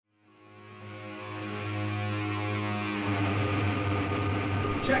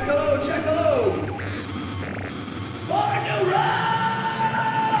Check hello. Born to roll!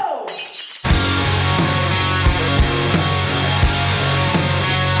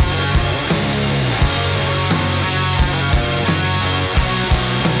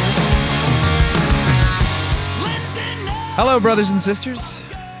 Hello, brothers and sisters.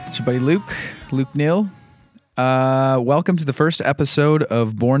 It's your buddy Luke Neal. Welcome to the first episode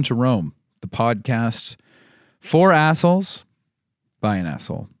of Born to Roam, the podcast for assholes by an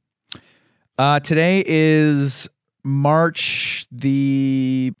asshole. Today is March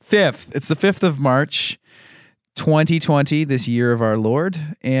the 5th. It's the 5th of March, 2020, this year of our Lord.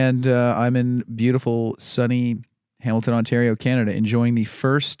 And I'm in beautiful, sunny Hamilton, Ontario, Canada, enjoying the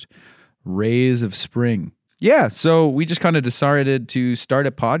first rays of spring. Yeah, so we just kind of decided to start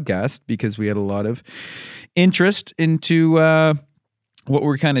a podcast because we had a lot of interest into what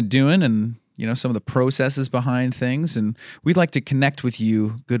we're kind of doing and, you know, some of the processes behind things. And we'd like to connect with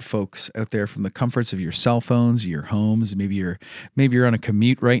you, good folks out there, from the comforts of your cell phones, your homes. Maybe you're on a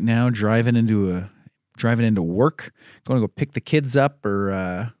commute right now, driving into work, going to go pick the kids up,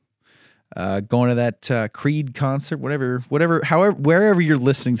 or going to that Creed concert, wherever you're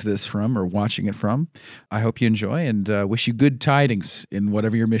listening to this from or watching it from. I hope you enjoy and wish you good tidings in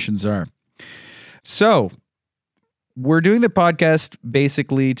whatever your missions are. So we're doing the podcast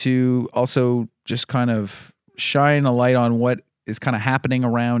basically to also just kind of shine a light on what is kind of happening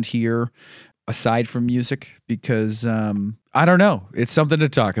around here aside from music, because I don't know, it's something to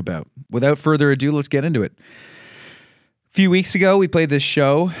talk about. Without further ado, let's get into it. A few weeks ago, we played this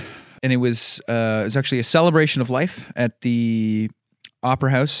show. And it was actually a celebration of life at the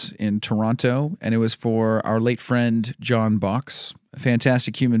Opera House in Toronto. And it was for our late friend, John Box, a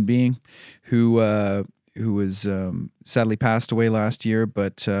fantastic human being who was sadly passed away last year.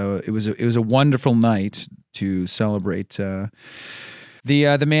 But it was a wonderful night to celebrate the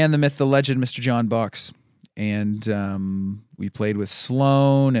man, the myth, the legend, Mr. John Box. And we played with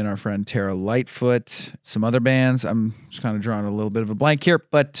Sloan and our friend Tara Lightfoot, some other bands. I'm just kind of drawing a little bit of a blank here,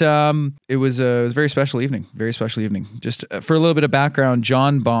 but it was a very special evening. Very special evening. Just for a little bit of background,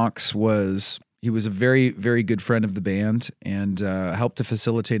 John Box was a very, very good friend of the band and helped to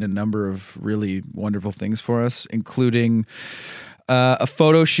facilitate a number of really wonderful things for us, including a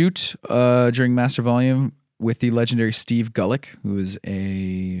photo shoot during Master Volume with the legendary Steve Gullick, who is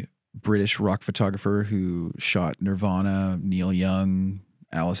a British rock photographer who shot Nirvana, Neil Young,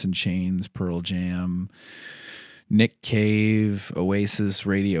 Alice in Chains, Pearl Jam, Nick Cave, Oasis,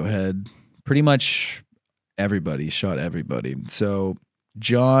 Radiohead. Pretty much everybody, shot everybody. So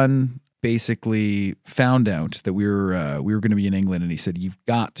John basically found out that we were going to be in England, and he said, "You've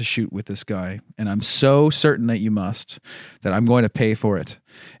got to shoot with this guy, and I'm so certain that you must, that I'm going to pay for it."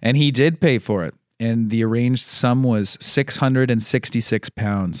 And he did pay for it. And the arranged sum was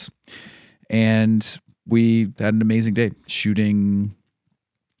 £666. And we had an amazing day shooting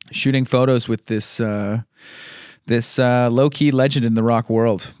photos with this low-key legend in the rock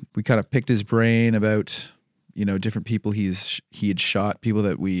world. We kind of picked his brain about, you know, different people he had shot, people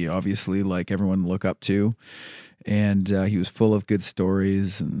that we obviously, like everyone, look up to. And he was full of good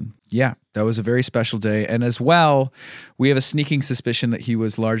stories. And yeah, that was a very special day. And as well, we have a sneaking suspicion that he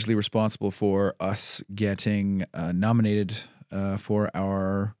was largely responsible for us getting nominated for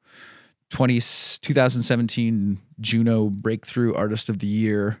our 2017 Juno Breakthrough Artist of the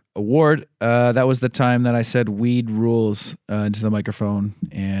Year award. That was the time that I said "weed rules" into the microphone,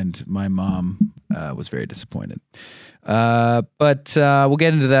 and my mom was very disappointed. But we'll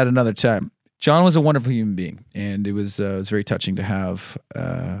get into that another time. John was a wonderful human being, and it was very touching to have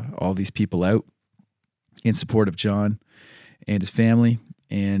all these people out in support of John and his family.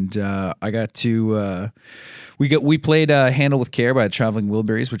 And I got to we played "Handle with Care" by the Traveling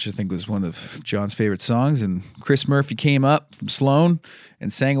Wilburys, which I think was one of John's favorite songs. And Chris Murphy came up from Sloan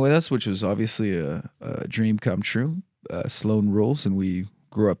and sang with us, which was obviously a dream come true. Sloan rules, and we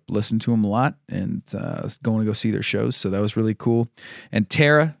grew up listening to him a lot and going to go see their shows. So that was really cool. And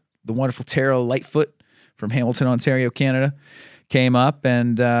Tara, the wonderful Tara Lightfoot from Hamilton, Ontario, Canada, came up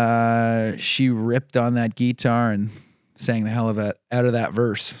and she ripped on that guitar and sang the hell of it out of that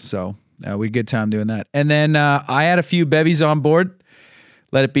verse. So we had a good time doing that. And then I had a few bevies on board.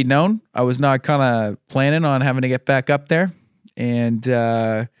 Let it be known, I was not kind of planning on having to get back up there. And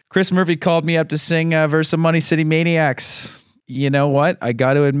Chris Murphy called me up to sing a verse of Money City Maniacs. You know what? I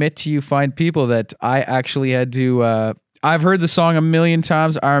got to admit to you, fine people, that I actually had to... I've heard the song a million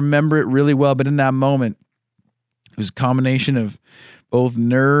times. I remember it really well, but in that moment, it was a combination of both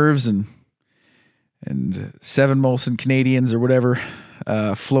nerves and Seven Molson Canadians or whatever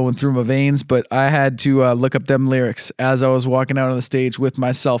flowing through my veins, but I had to look up them lyrics as I was walking out on the stage with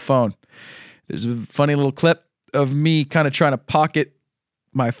my cell phone. There's a funny little clip of me kind of trying to pocket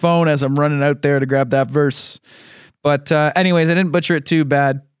my phone as I'm running out there to grab that verse. But anyways, I didn't butcher it too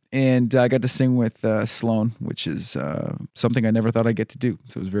bad, and I got to sing with Sloan, which is something I never thought I'd get to do.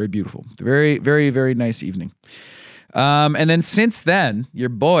 So it was very beautiful. Very, very, very nice evening. And then since then, your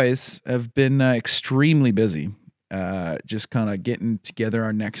boys have been extremely busy, just kind of getting together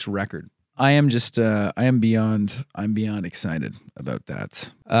our next record. I am beyond excited about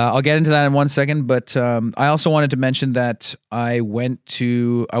that. I'll get into that in 1 second, but I also wanted to mention that I went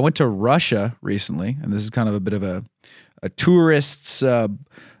to Russia recently, and this is kind of a bit of a tourist's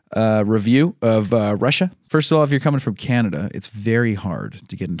review of Russia. First of all, if you're coming from Canada, it's very hard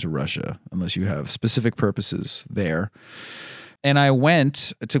to get into Russia unless you have specific purposes there. And I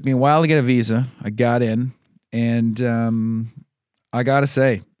went. It took me a while to get a visa. I got in, and I gotta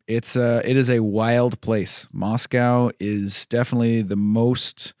say, it is a wild place. Moscow is definitely the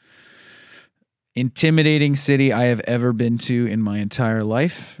most intimidating city I have ever been to in my entire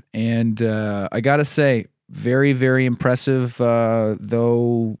life, and I gotta say, very, very impressive,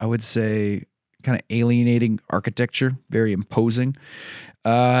 though I would say kind of alienating architecture, very imposing.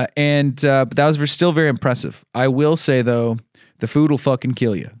 But that was still very impressive. I will say though, the food will fucking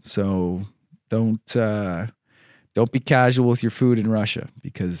kill you. So don't be casual with your food in Russia,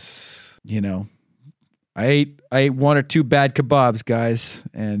 because, you know, I ate one or two bad kebabs, guys,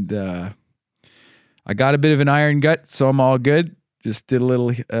 and I got a bit of an iron gut, so I'm all good. Just did a little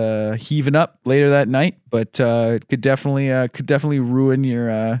heaving up later that night, but it could definitely ruin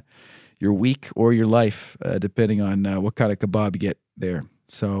your week or your life, depending on what kind of kebab you get there.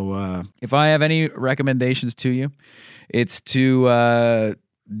 So if I have any recommendations to you, it's to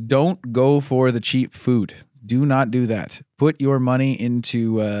don't go for the cheap food. Do not do that. Put your money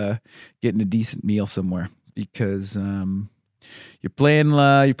into getting a decent meal somewhere, because you're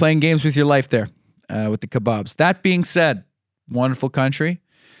playing games with your life there with the kebabs. That being said, wonderful country,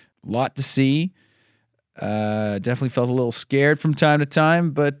 lot to see. Definitely felt a little scared from time to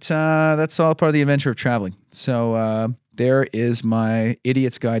time, but that's all part of the adventure of traveling. So there is my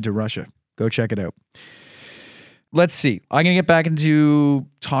idiot's guide to Russia. Go check it out. Let's see. I'm going to get back into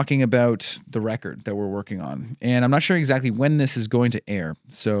talking about the record that we're working on. And I'm not sure exactly when this is going to air,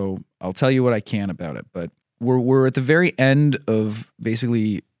 so I'll tell you what I can about it. But we're at the very end of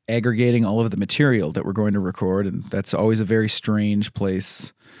basically aggregating all of the material that we're going to record, and that's always a very strange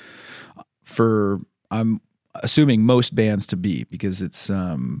place for, I'm assuming, most bands to be, because it's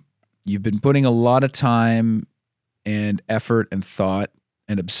you've been putting a lot of time and effort and thought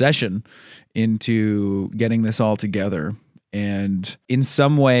and obsession into getting this all together, and in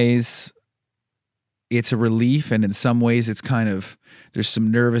some ways it's a relief, and in some ways it's kind of, there's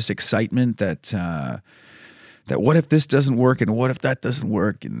some nervous excitement that what if this doesn't work, and what if that doesn't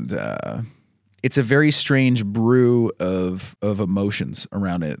work, and it's a very strange brew of emotions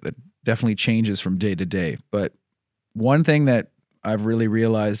around it that definitely changes from day to day. But one thing that I've really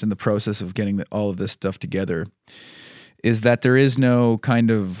realized in the process of getting all of this stuff together is that there is no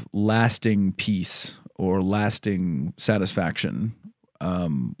kind of lasting peace or lasting satisfaction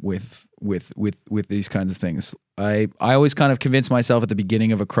with these kinds of things. I always kind of convince myself at the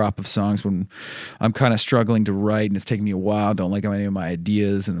beginning of a crop of songs when I'm kind of struggling to write and it's taking me a while, don't like any of my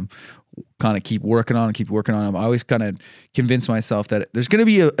ideas, and kind of keep working on them. I always kind of convince myself that there's going to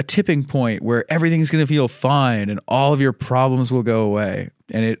be a tipping point where everything's going to feel fine and all of your problems will go away.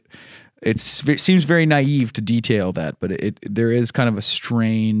 And it seems very naive to detail that, but there is kind of a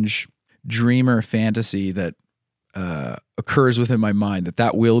strange dreamer fantasy that occurs within my mind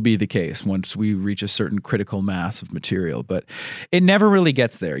that will be the case once we reach a certain critical mass of material. But it never really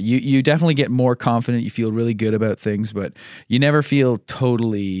gets there. You definitely get more confident. You feel really good about things, but you never feel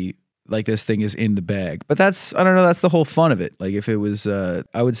totally like this thing is in the bag. But that's the whole fun of it. Like if it was,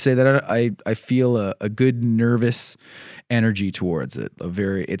 I would say that I feel a good nervous energy towards it.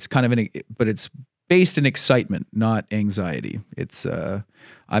 It's kind of but it's based in excitement, not anxiety.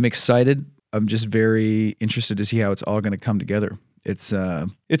 I'm excited. I'm just very interested to see how it's all going to come together. It's a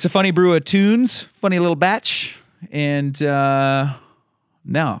funny brew of tunes, funny little batch, and no,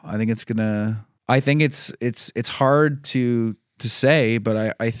 I think it's gonna. I think it's hard to say,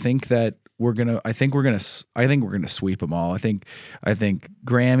 but I think that we're gonna sweep them all. I think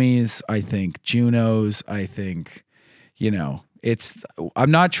Grammys. I think Junos. I think,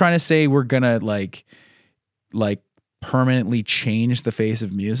 I'm not trying to say we're gonna like permanently change the face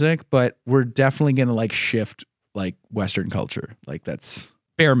of music, but we're definitely gonna like shift like Western culture. Like that's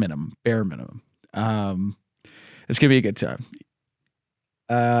bare minimum. It's gonna be a good time.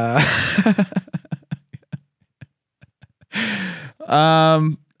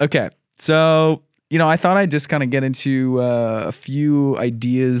 Okay. So, I thought I'd just kind of get into a few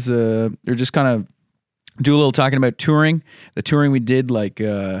ideas, or just kind of do a little talking about touring. The touring we did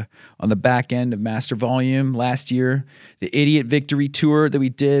on the back end of Master Volume last year, the Idiot Victory Tour that we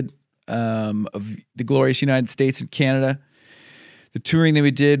did of the glorious United States and Canada, the touring that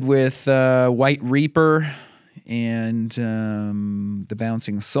we did with White Reaper and the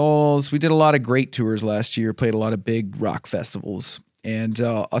Bouncing Souls. We did a lot of great tours last year, played a lot of big rock festivals. And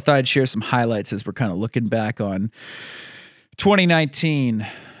I thought I'd share some highlights as we're kind of looking back on 2019.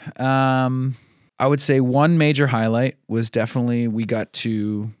 I would say one major highlight was definitely we got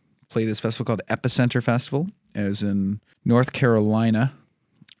to play this festival called Epicenter Festival. It was in North Carolina.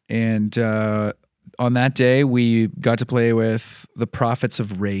 And on that day, we got to play with the Prophets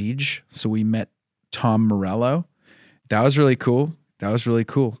of Rage. So we met Tom Morello. That was really cool. I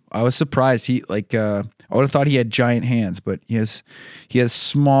was surprised. I would have thought he had giant hands, but he has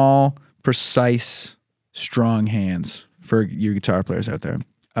small, precise, strong hands for your guitar players out there.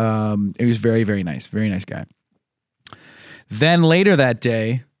 It was very, very nice. Very nice guy. Then later that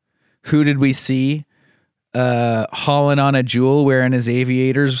day, who did we see? Hauling on a Jewel wearing his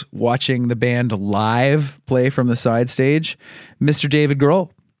aviators, watching the band live play from the side stage, Mr. David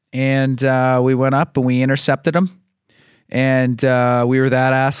Grohl. And we went up and we intercepted him. And we were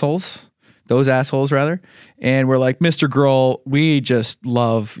those assholes rather. And we're like, Mr. Grohl, we just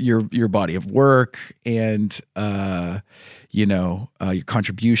love your body of work and your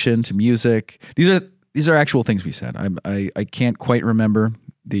contribution to music. These are actual things we said. I can't quite remember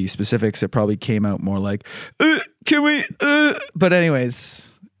the specifics. It probably came out more like, can we? But anyways,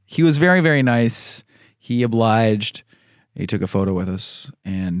 he was very, very nice. He obliged. He took a photo with us.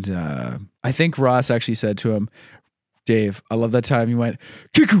 And I think Ross actually said to him, Dave, I love that time you went,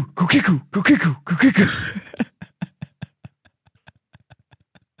 Kiku, go Kiku, go Kiku, go Kiku.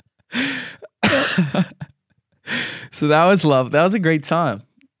 So that was love. That was a great time.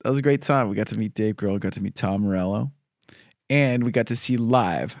 We got to meet Dave Grohl, got to meet Tom Morello, and we got to see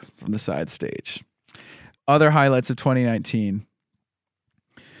live from the side stage. Other highlights of 2019.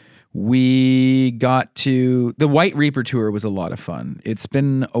 We got to the White Reaper tour was a lot of fun. It's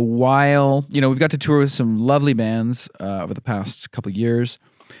been a while. We've got to tour with some lovely bands over the past couple of years,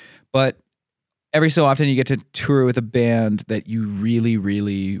 but every so often you get to tour with a band that you really,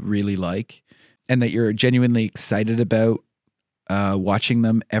 really, really like and that you're genuinely excited about watching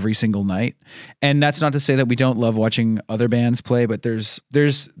them every single night. And that's not to say that we don't love watching other bands play, but there's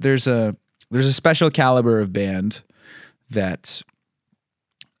a special caliber of band that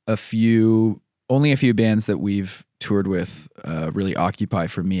only a few bands that we've toured with really occupy,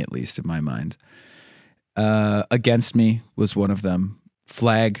 for me at least, in my mind. Against Me was one of them.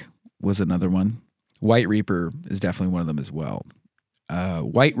 Flag was another one. White Reaper is definitely one of them as well.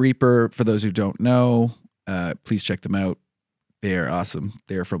 White Reaper, for those who don't know, please check them out. They are awesome.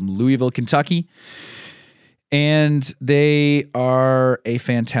 They're from Louisville, Kentucky. And they are a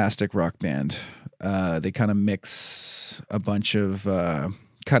fantastic rock band. They kind of mix a bunch of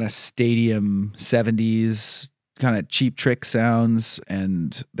kind of stadium 70s kind of Cheap Trick sounds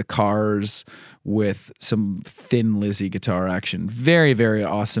and the Cars with some Thin Lizzy guitar action. Very, very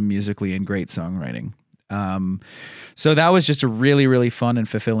awesome musically and great songwriting. So that was just a really, really fun and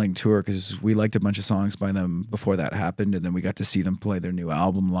fulfilling tour because we liked a bunch of songs by them before that happened, and then we got to see them play their new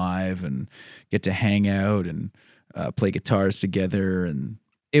album live and get to hang out and play guitars together, and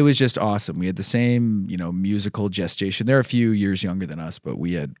it was just awesome. We had the same, musical gestation. They're a few years younger than us, but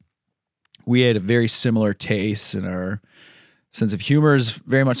we had a very similar taste, and our sense of humor is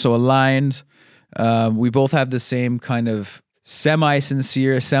very much so aligned. We both have the same kind of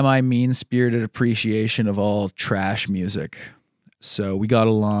semi-sincere, semi-mean-spirited appreciation of all trash music. So we got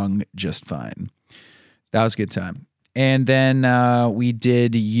along just fine. That was a good time. And then we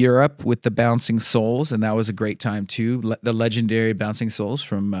did Europe with the Bouncing Souls, and that was a great time too. The legendary Bouncing Souls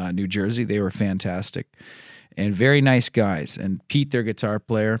from New Jersey. They were fantastic and very nice guys. And Pete, their guitar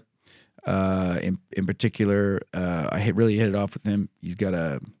player, in particular, I really hit it off with him. He's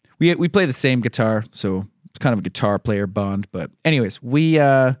got we play the same guitar, so it's kind of a guitar player bond. But anyways, we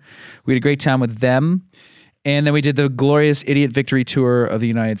had a great time with them. And then we did the glorious Idiot Victory Tour of the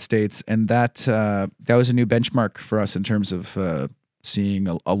United States, and that was a new benchmark for us in terms of seeing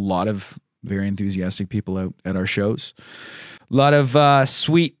a lot of very enthusiastic people out at our shows. A lot of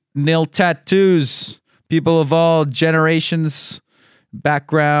sweet nil tattoos, people of all generations,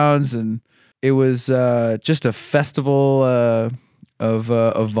 backgrounds, and it was just a festival of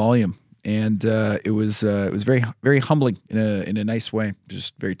volume. and it was very very humbling in a nice way,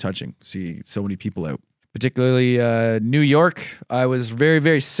 just very touching to see so many people out. Particularly New York, I was very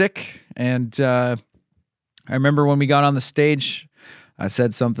very sick, and I remember when we got on the stage, I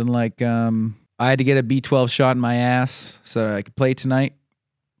said something like, I had to get a B12 shot in my ass so that I could play tonight,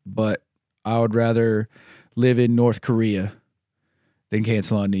 but I would rather live in North Korea than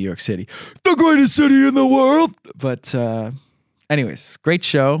cancel on New York City, the greatest city in the world. But anyways, great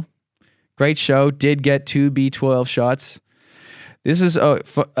show. Did get 2 B12 shots. This is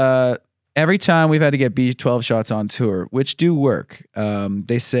every time we've had to get B12 shots on tour, which do work.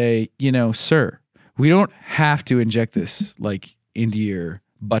 They say, sir, we don't have to inject this like into your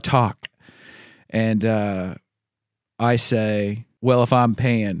buttock. And I say, well, if I'm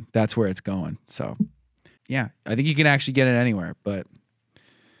paying, that's where it's going. So yeah, I think you can actually get it anywhere, but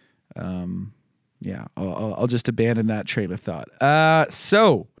yeah, I'll just abandon that train of thought.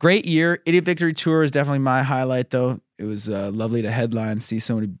 So great year. Idiot Victory Tour is definitely my highlight, though. It was lovely to headline, see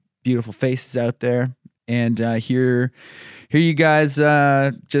so many beautiful faces out there, and hear you guys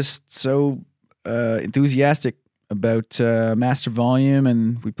just so enthusiastic about Master Volume,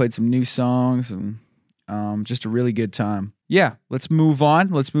 and we played some new songs, and just a really good time. Yeah, let's move on.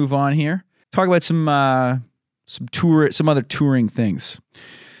 Let's move on here. Talk about some other touring things.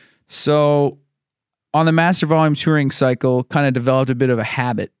 So on the Master Volume touring cycle, kind of developed a bit of a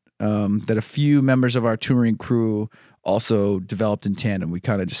habit that a few members of our touring crew also developed in tandem. We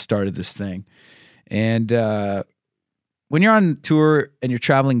kind of just started this thing. And when you're on tour and you're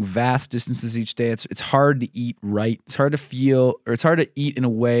traveling vast distances each day, it's hard to eat right. It's hard to eat in a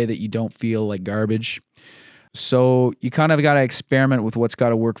way that you don't feel like garbage. So you kind of got to experiment with what's got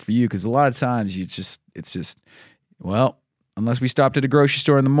to work for you, because a lot of times unless we stopped at a grocery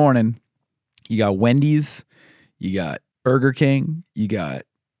store in the morning, you got Wendy's, you got Burger King, you got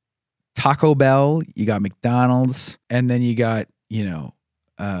Taco Bell, you got McDonald's, and then you got,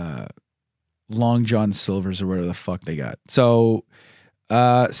 Long John Silver's or whatever the fuck they got. So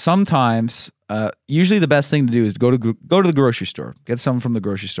sometimes, usually the best thing to do is go to the grocery store, get something from the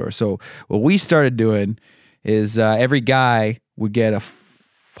grocery store. So what we started doing is every guy would get a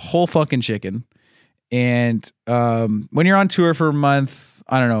whole fucking chicken. And when you're on tour for a month,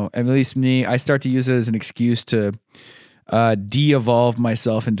 I don't know, at least me, I start to use it as an excuse to de-evolve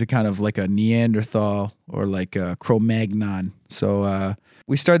myself into kind of like a Neanderthal or like a Cro-Magnon. So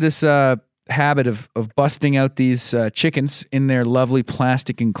we started this habit of busting out these chickens in their lovely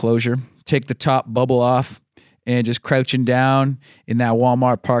plastic enclosure, take the top bubble off, and just crouching down in that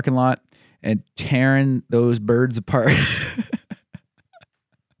Walmart parking lot and tearing those birds apart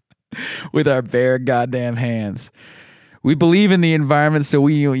with our bare goddamn hands. We believe in the environment, so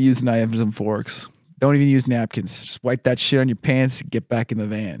we don't use knives and forks. Don't even use napkins. Just wipe that shit on your pants and get back in the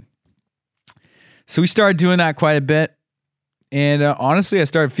van. So we started doing that quite a bit. And honestly, I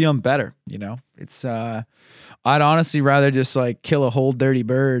started feeling better. It's I'd honestly rather just like kill a whole dirty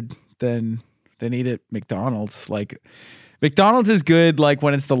bird than eat at McDonald's. Like McDonald's is good like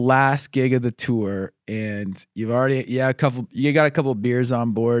when it's the last gig of the tour and you got a couple of beers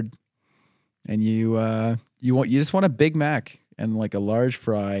on board, and you just want a Big Mac and like a large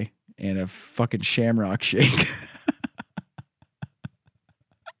fry and a fucking Shamrock Shake.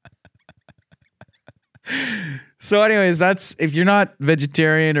 So anyways, that's if you're not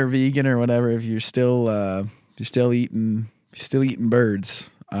vegetarian or vegan or whatever, if you're still eating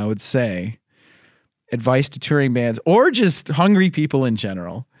birds, I would say advice to touring bands or just hungry people in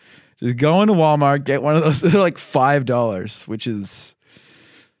general. Just go into Walmart, get one of those. They're like $5, which is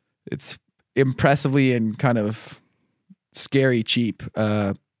it's impressively and kind of scary cheap.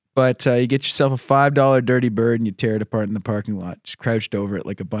 But you get yourself a $5 dirty bird and you tear it apart in the parking lot, just crouched over it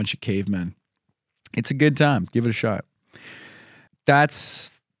like a bunch of cavemen. It's a good time. Give it a shot.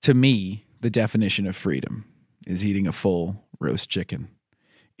 That's, to me, the definition of freedom, is eating a full roast chicken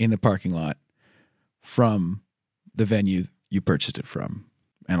in the parking lot from the venue you purchased it from.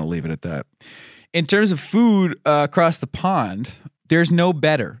 And I'll leave it at that. In terms of food across the pond, there's no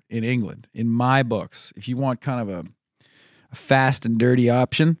better in England, in my books. If you want kind of a fast and dirty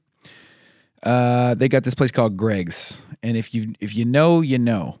option, they got this place called Greg's. And if you know, you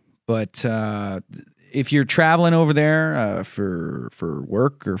know. But if you're traveling over there for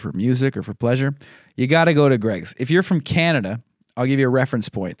work or for music or for pleasure, you got to go to Greg's. If you're from Canada, I'll give you a reference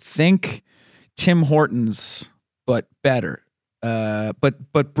point. Think Tim Hortons, but better,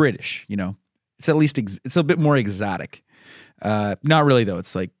 but British. It's at least it's a bit more exotic. Not really though.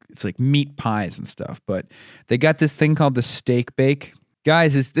 It's like meat pies and stuff. But they got this thing called the steak bake,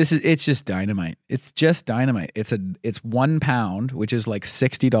 Guys, it's just dynamite. It's just dynamite. It's 1 pound, which is like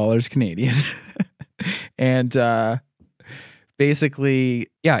 $60 Canadian. And basically,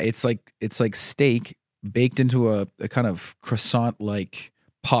 yeah, it's like steak baked into a kind of croissant like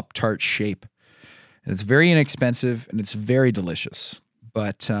Pop-Tart shape. And it's very inexpensive and it's very delicious.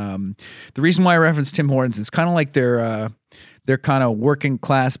 But the reason why I reference Tim Hortons, it's kind of like their kind of working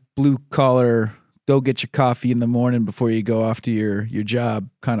class blue collar, go get your coffee in the morning before you go off to your job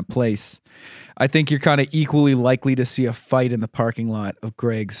kind of place. I think you're kind of equally likely to see a fight in the parking lot of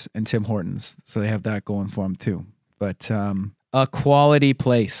Greg's and Tim Hortons. So they have that going for them too. But a quality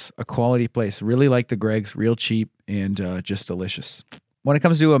place. Really like the Greg's, real cheap and just delicious. When it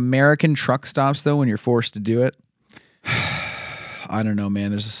comes to American truck stops though, when you're forced to do it, I don't know,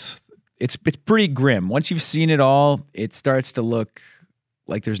 man. It's pretty grim. Once you've seen it all, it starts to look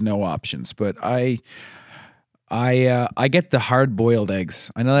like there's no options. But I get the hard-boiled eggs.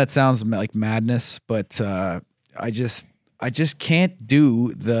 I know that sounds like madness, but I just can't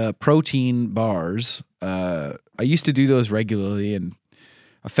do the protein bars. I used to do those regularly, and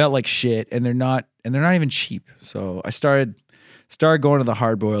I felt like shit. And they're not even cheap. So I started going to the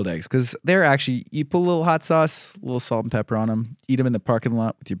hard-boiled eggs because they're actually, you put a little hot sauce, a little salt and pepper on them, eat them in the parking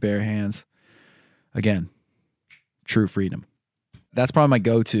lot with your bare hands. Again, true freedom. That's probably my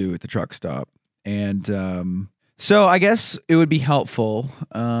go-to at the truck stop. And so I guess it would be helpful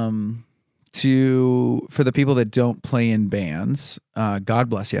for the people that don't play in bands, God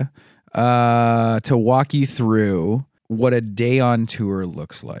bless you, to walk you through what a day on tour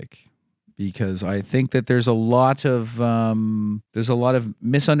looks like. Because I think that there's a lot of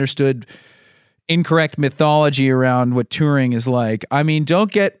misunderstood, incorrect mythology around what touring is like. I mean,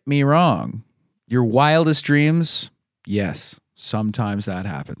 don't get me wrong. Your wildest dreams, yes, sometimes that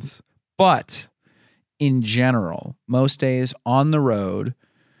happens. But in general, most days on the road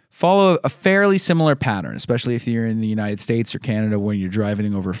follow a fairly similar pattern, especially if you're in the United States or Canada when you're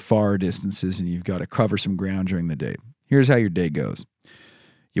driving over far distances and you've got to cover some ground during the day. Here's how your day goes.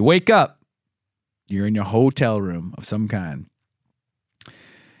 You wake up. You're in your hotel room of some kind.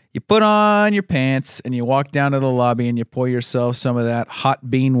 You put on your pants and you walk down to the lobby and you pour yourself some of that hot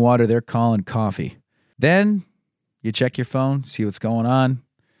bean water they're calling coffee. Then you check your phone, see what's going on.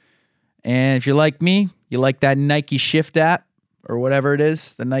 And if you're like me, you like that Nike Shift app or whatever it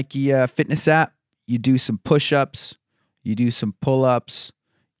is, the Nike fitness app, you do some push-ups, you do some pull-ups,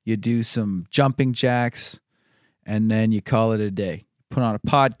 you do some jumping jacks, and then you call it a day. Put on a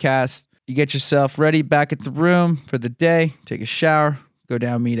podcast. You get yourself ready back at the room for the day, take a shower, go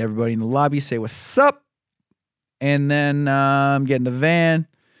down, meet everybody in the lobby, say what's up, and then get in the van,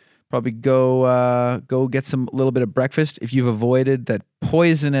 probably go get a little bit of breakfast if you've avoided that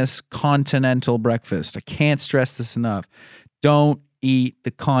poisonous continental breakfast. I can't stress this enough. Don't eat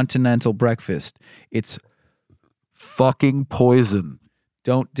the continental breakfast. It's fucking poison.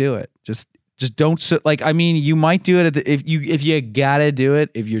 Don't do it. Just don't, I mean, you might do it if you gotta do it,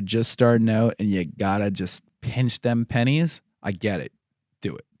 if you're just starting out and you gotta just pinch them pennies, I get it.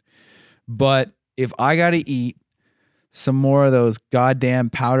 Do it. But if I gotta eat some more of those goddamn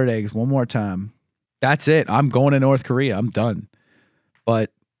powdered eggs one more time, that's it. I'm going to North Korea. I'm done.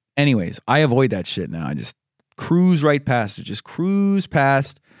 But anyways, I avoid that shit now. I just cruise right past it. Just cruise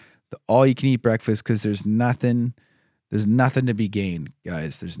past the all-you-can-eat breakfast because there's nothing to be gained,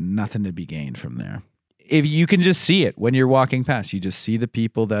 guys. There's nothing to be gained from there. If you can just see it when you're walking past, you just see the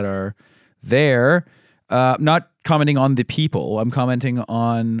people that are there. Not commenting on the people. I'm commenting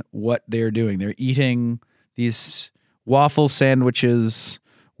on what they're doing. They're eating these waffle sandwiches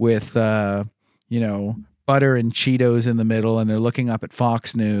with, butter and Cheetos in the middle, and they're looking up at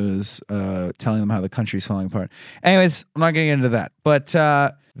Fox News, telling them how the country's falling apart. Anyways, I'm not getting into that. But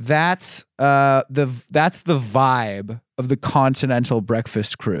that's the vibe of the Continental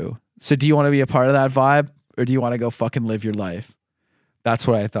Breakfast crew. So do you want to be a part of that vibe, or do you want to go fucking live your life? That's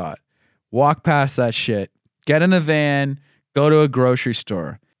what I thought. Walk past that shit. Get in the van. Go to a grocery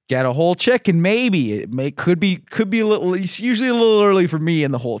store. Get a whole chicken. Maybe it could be a little. It's usually a little early for me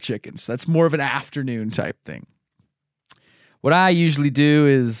in the whole chickens. That's more of an afternoon type thing. What I usually do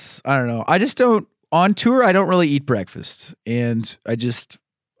is, I don't know. I just don't, on tour, I don't really eat breakfast, and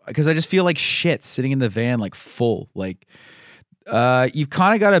because I just feel like shit sitting in the van, like full. Like, you've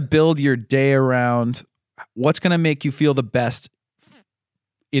kind of got to build your day around what's going to make you feel the best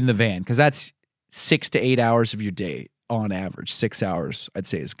in the van, because that's 6 to 8 hours of your day on average. 6 hours, I'd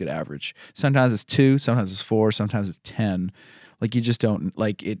say, is good average. Sometimes it's 2, sometimes it's 4, sometimes it's 10. Like, you just don't,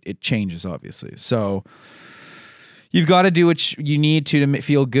 like, it changes, obviously. So You've got to do what you need to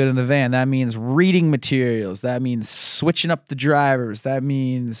feel good in the van. That means reading materials. That means switching up the drivers. That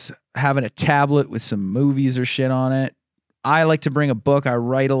means having a tablet with some movies or shit on it. I like to bring a book. I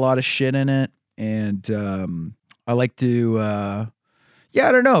write a lot of shit in it. And I like to, I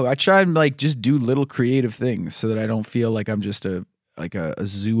don't know. I try and like just do little creative things so that I don't feel like I'm just a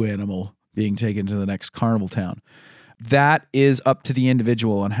zoo animal being taken to the next carnival town. That is up to the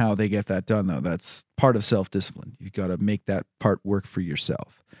individual on how they get that done, though. That's part of self-discipline. You've got to make that part work for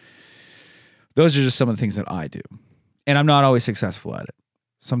yourself. Those are just some of the things that I do. And I'm not always successful at it.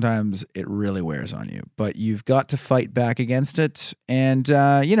 Sometimes it really wears on you. But you've got to fight back against it and,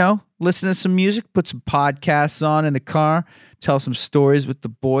 listen to some music, put some podcasts on in the car, tell some stories with the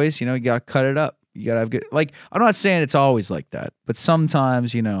boys. You got to cut it up. You got to have good... Like, I'm not saying it's always like that. But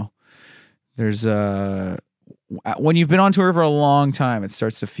sometimes, there's when you've been on tour for a long time, it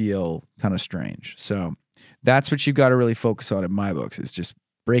starts to feel kind of strange. So that's what you've got to really focus on in my books, is just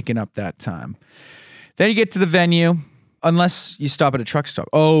breaking up that time. Then you get to the venue, unless you stop at a truck stop.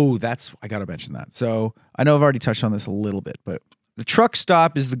 Oh, I got to mention that. So I know I've already touched on this a little bit, but the truck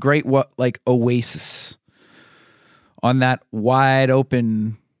stop is the great oasis on that wide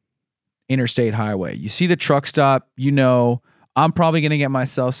open interstate highway. You see the truck stop, I'm probably going to get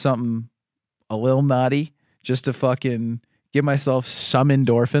myself something a little naughty, just to fucking give myself some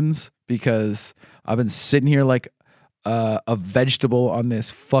endorphins, because I've been sitting here like a vegetable on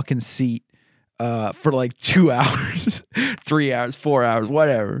this fucking seat for like 2 hours, 3 hours, 4 hours,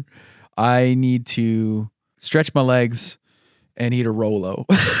 whatever. I need to stretch my legs and eat a Rolo.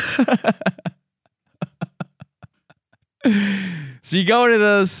 So you go into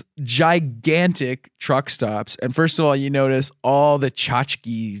those gigantic truck stops, and first of all, you notice all the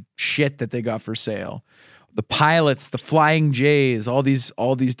tchotchke shit that they got for sale. The Pilots, the Flying J's, all these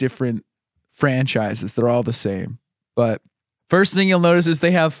different franchises. They're all the same. But first thing you'll notice is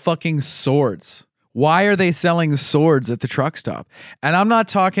they have fucking swords. Why are they selling swords at the truck stop? And I'm not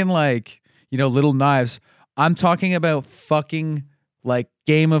talking like, little knives. I'm talking about fucking like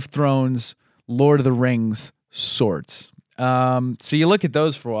Game of Thrones, Lord of the Rings swords. So you look at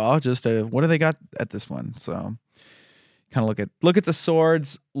those for a while. Just what do they got at this one? So kind of look at the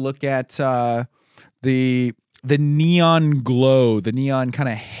swords. Look at the neon glow, the neon kind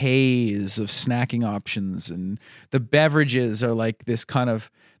of haze of snacking options, and the beverages are like this kind of.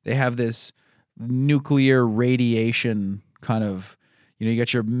 They have this nuclear radiation kind of. You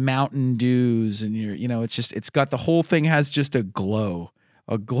got your Mountain Dews, and it's got the whole thing has just a glow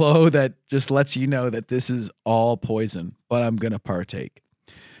that just lets you know that this is all poison, but I'm gonna partake.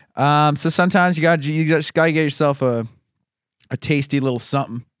 So sometimes you just gotta get yourself a tasty little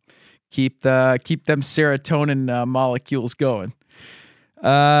something. Keep them serotonin molecules going.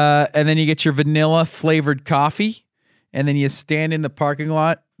 And then you get your vanilla flavored coffee, and then you stand in the parking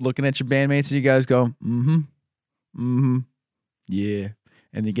lot looking at your bandmates, and you guys go, yeah.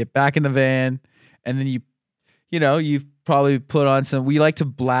 And you get back in the van, and then you've probably put on we like to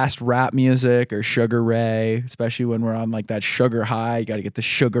blast rap music or Sugar Ray, especially when we're on like that sugar high. You got to get the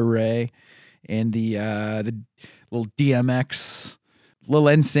Sugar Ray and the little DMX, little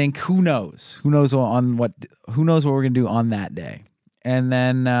NSYNC. Who knows what we're going to do on that day. And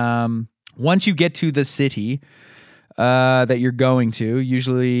then once you get to the city that you're going to,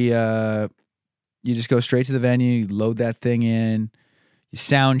 usually you just go straight to the venue, you load that thing in, you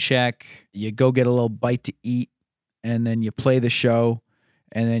sound check, you go get a little bite to eat, and then you play the show,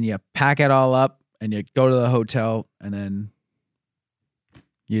 and then you pack it all up, and you go to the hotel, and then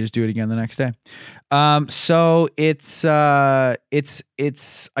you just do it again the next day. So it's I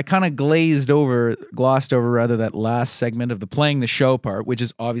kind of glossed over that last segment of the playing the show part, which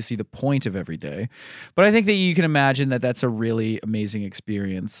is obviously the point of every day. But I think that you can imagine that that's a really amazing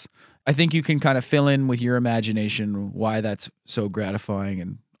experience. I think you can kind of fill in with your imagination why that's so gratifying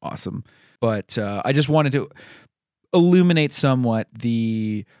and awesome. But I just wanted to illuminate somewhat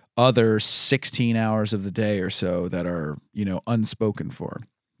the other 16 hours of the day or so that are, unspoken for.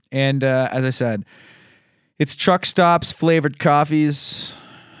 And as I said, it's truck stops, flavored coffees,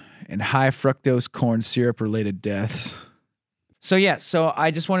 and high fructose corn syrup related deaths. So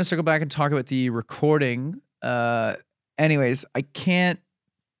I just want to circle back and talk about the recording. Anyways, I can't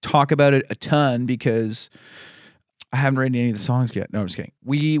talk about it a ton because I haven't written any of the songs yet. No, I'm just kidding.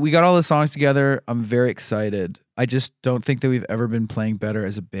 We got all the songs together. I'm very excited. I just don't think that we've ever been playing better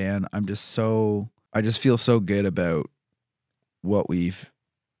as a band. I just feel so good about what we've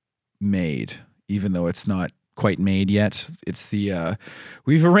made, even though it's not quite made yet. It's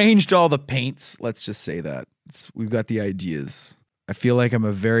we've arranged all the paints. Let's just say that we've got the ideas. I feel like I'm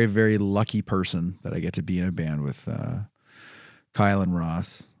a very, very lucky person that I get to be in a band with Kyle and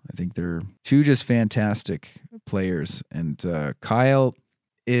Ross. I think they're two just fantastic players. And Kyle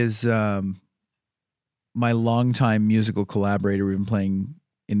is my longtime musical collaborator. We've been playing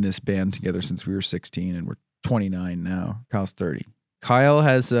in this band together since we were 16, and we're 29 now. Kyle's 30. Kyle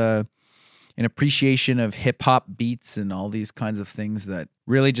has an appreciation of hip-hop beats and all these kinds of things that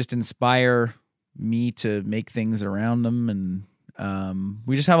really just inspire me to make things around them, and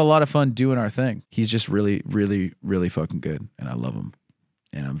we just have a lot of fun doing our thing. He's just really, really, really fucking good, and I love him,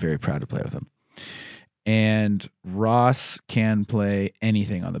 and I'm very proud to play with him. And Ross can play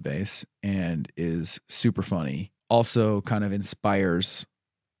anything on the bass and is super funny. Also kind of inspires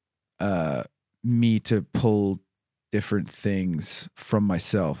me to pull different things from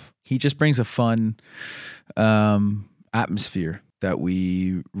myself. He just brings a fun atmosphere that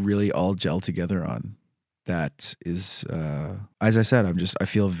we really all gel together on. That is, as I said, I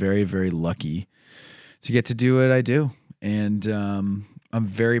feel very, very lucky to get to do what I do. And I'm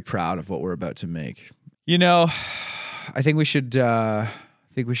very proud of what we're about to make. You know, I think we should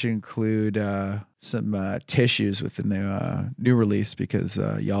include some tissues with the new release, because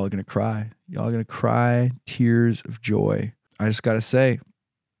y'all are gonna cry. Y'all are gonna cry tears of joy. I just gotta say,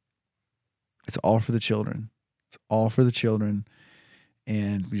 it's all for the children. It's all for the children,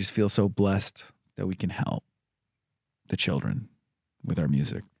 and we just feel so blessed that we can help the children with our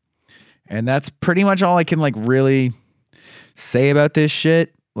music. And that's pretty much all I can really say about this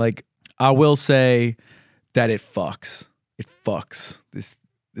shit. Like, I will say that it fucks. It fucks. This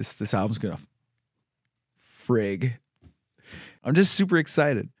album's gonna frig. I'm just super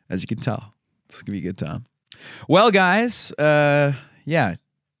excited, as you can tell. It's gonna be a good time. Well, guys, yeah,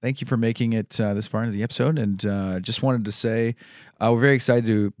 thank you for making it this far into the episode, and just wanted to say we're very excited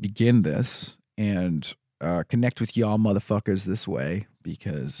to begin this and connect with y'all motherfuckers this way,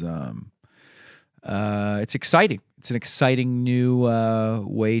 because it's exciting. It's an exciting new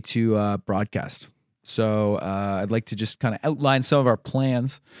way to broadcast. So I'd like to just kind of outline some of our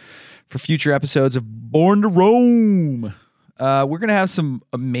plans for future episodes of Born to Roam. We're going to have some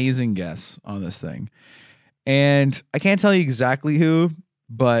amazing guests on this thing. And I can't tell you exactly who,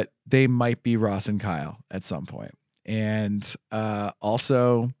 but they might be Ross and Kyle at some point. And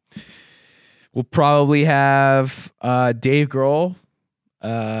also, we'll probably have Dave Grohl,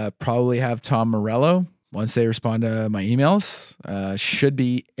 probably have Tom Morello once they respond to my emails. Should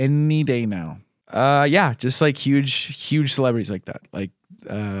be any day now. Yeah, just huge celebrities like that.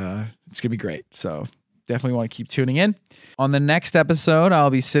 It's gonna be great. So definitely want to keep tuning in. On the next episode, I'll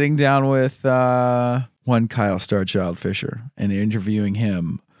be sitting down with one Kyle Starchild Fisher and interviewing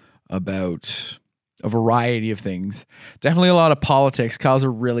him about a variety of things. Definitely a lot of politics. Kyle's a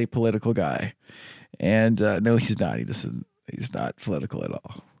really political guy, and no, he's not. He's not political at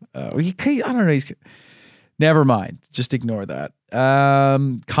all. I don't know. Never mind. Just ignore that.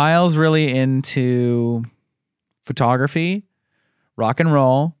 Kyle's really into photography, rock and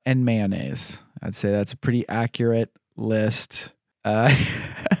roll, and mayonnaise. I'd say that's a pretty accurate list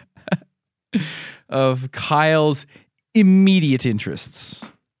of Kyle's immediate interests.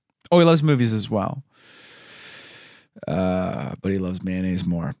 Oh, he loves movies as well. But he loves mayonnaise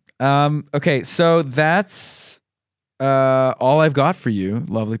more. Okay, so that's all I've got for you,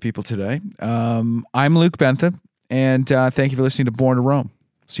 lovely people, today. I'm Luke Bentham, and thank you for listening to Born to Roam.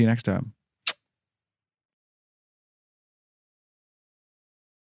 See you next time.